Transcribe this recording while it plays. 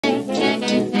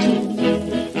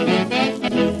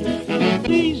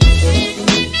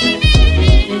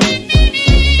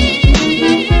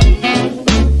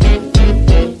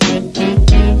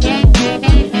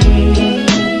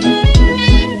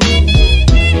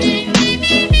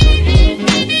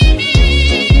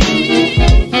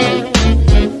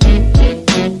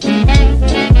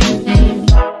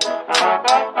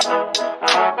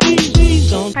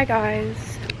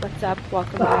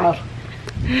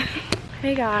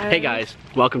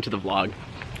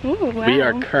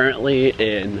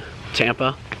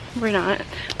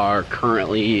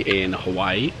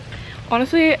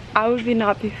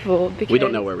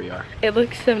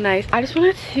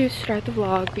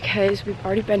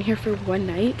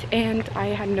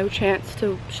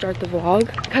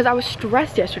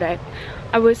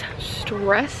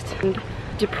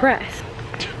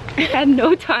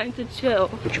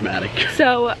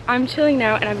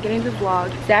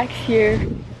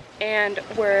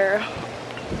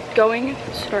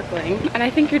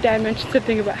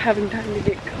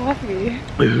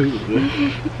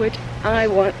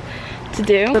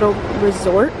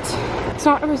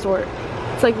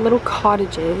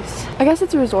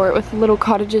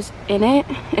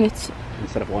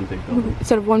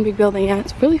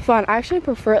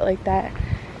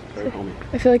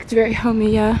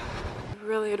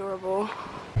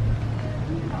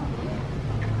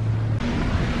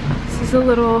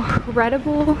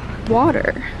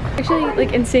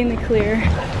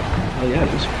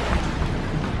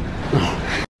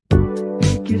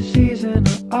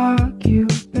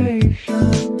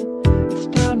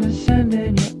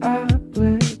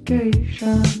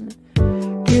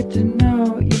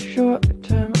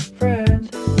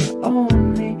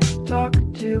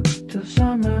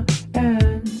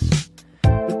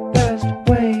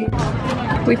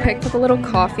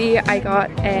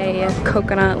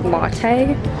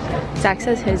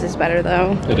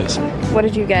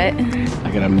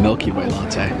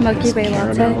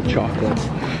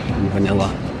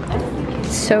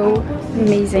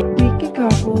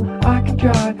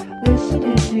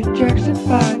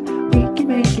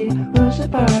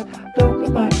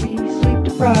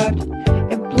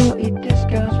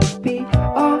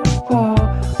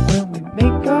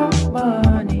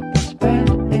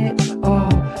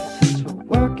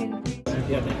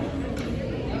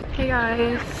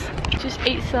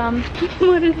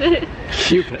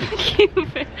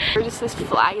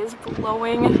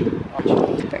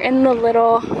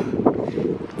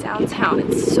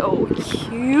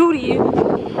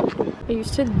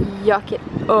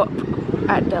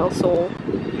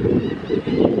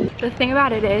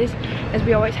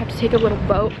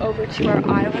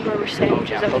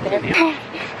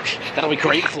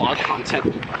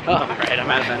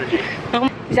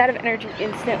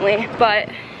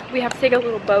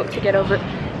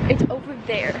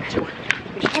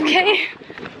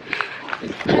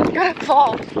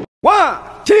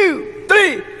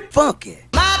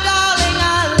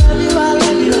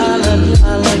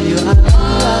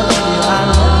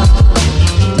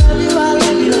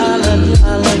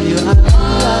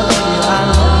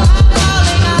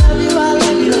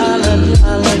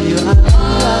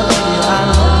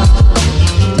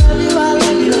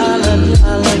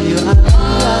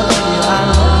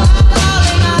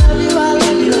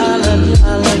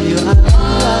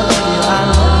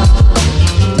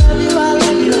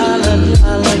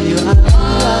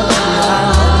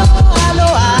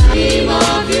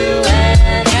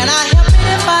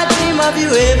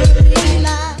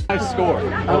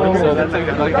So that's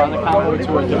like on the count of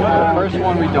 2 or 3. The first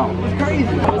one we don't. It's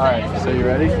crazy. Alright, so you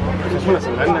ready? You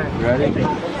ready?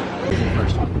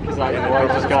 First one. Because I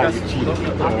just got you cheated.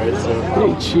 Alright, so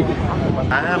you cheated.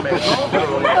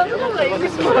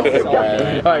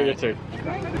 Alright, your turn.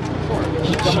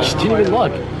 She just didn't even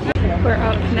look. We're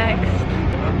up next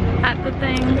at the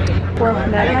thing. We're up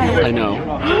next. I know.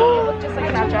 Just like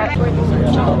Snapchat.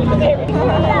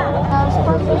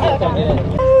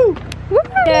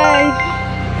 Yay!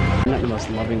 I'm not the most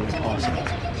loving as possible.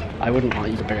 I wouldn't want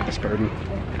you to bear this burden.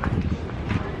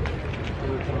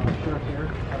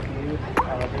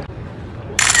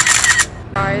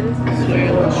 Sorry, this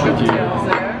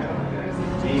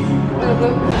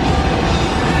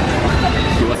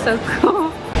is so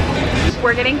cool.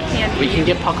 We're getting candy. We can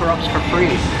get pucker ups for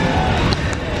free.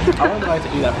 I would like to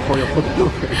do that before you flip it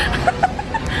over.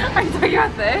 Are you talking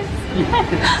about this?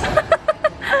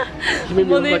 You made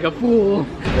me look like a fool.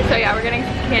 So yeah, we're getting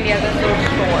candy at this little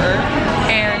store,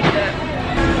 and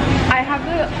I have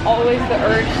always the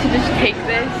urge to just take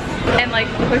this and like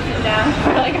push it down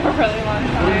for like a really long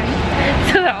time,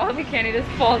 so that all the candy just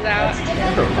falls out.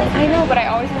 I know, but I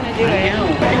always want to do it.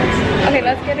 Okay,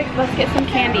 let's get some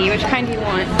candy. Which kind do you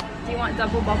want? Do you want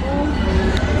double bubble?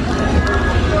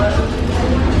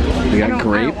 We got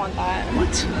grape. I don't want that.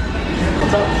 What?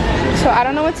 So I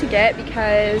don't know what to get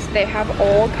because they have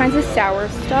all kinds of sour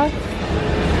stuff.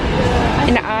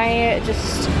 And I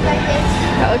just,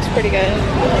 that looks pretty good.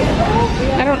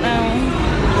 I don't know.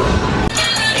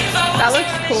 That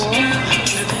looks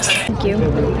cool. Thank you.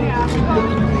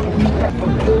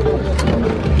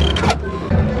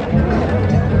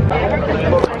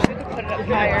 Put it up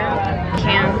higher.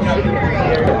 Can't.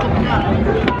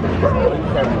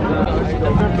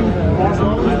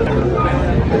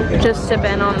 Just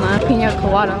sipping on the pina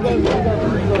colada.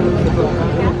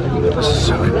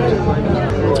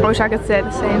 I wish I could say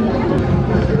the same.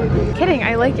 Kidding,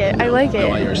 I like it. I like it. I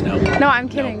want yours now. No, I'm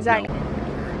kidding, No, Zach. no.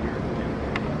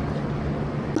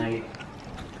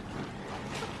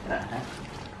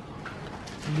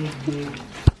 You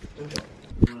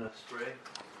wanna spray?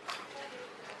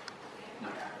 No.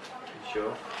 You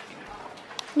sure?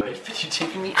 Wait, you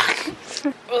taking me?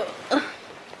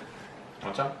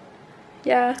 Want some?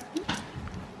 Yeah.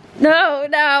 No,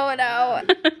 no, no.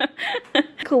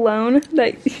 Cologne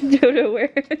that Jojo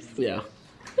wears. Yeah.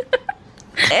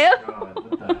 Ew. God,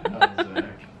 what the hell,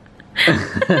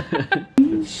 Zach?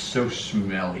 It's so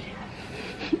smelly.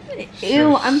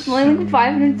 Ew, I'm smelling like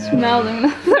 500 smells. I'm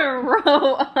gonna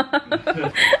throw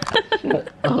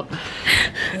up.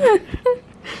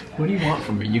 What do you want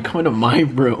from me? You come into my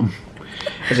room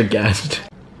as a guest.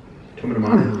 Come to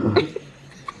my room.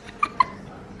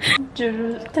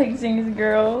 Jojo's texting his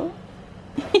girl.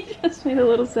 He just made a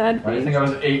little sad I face. think I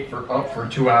was up for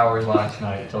 2 hours last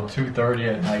night till 2:30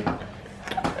 at night.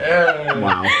 Hey.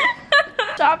 Wow.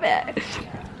 Stop it.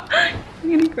 I'm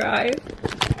gonna cry.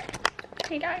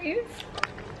 Hey guys.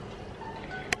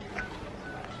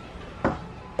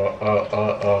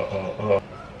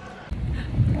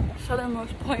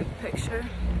 Southernmost point picture.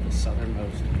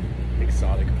 Southernmost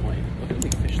exotic point. Look